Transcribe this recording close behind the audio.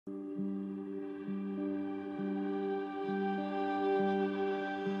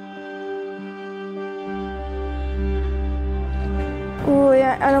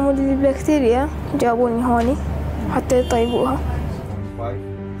على مود البكتيريا جابوني هوني حتى يطيبوها.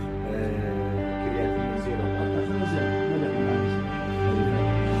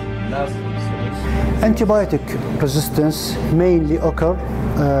 Antibiotic resistance mainly occur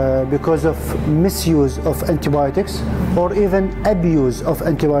because of misuse of antibiotics or even abuse of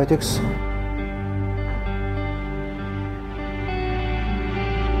antibiotics.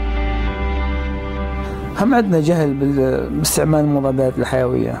 هم عندنا جهل باستعمال المضادات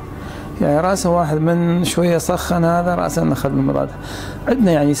الحيوية، يعني راسه واحد من شوية سخن هذا راسه ناخذ المضاد.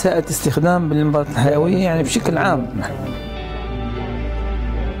 عندنا يعني ساءة استخدام بالمضادات الحيوية يعني بشكل عام.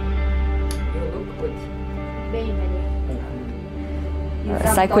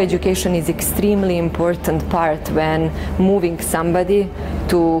 Psychoeducation is extremely important part when moving somebody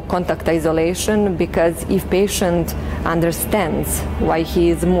to contact isolation, because if patient understands why he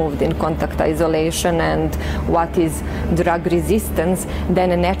is moved in contact isolation and what is drug resistance, then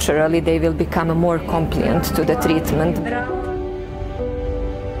naturally they will become more compliant to the treatment.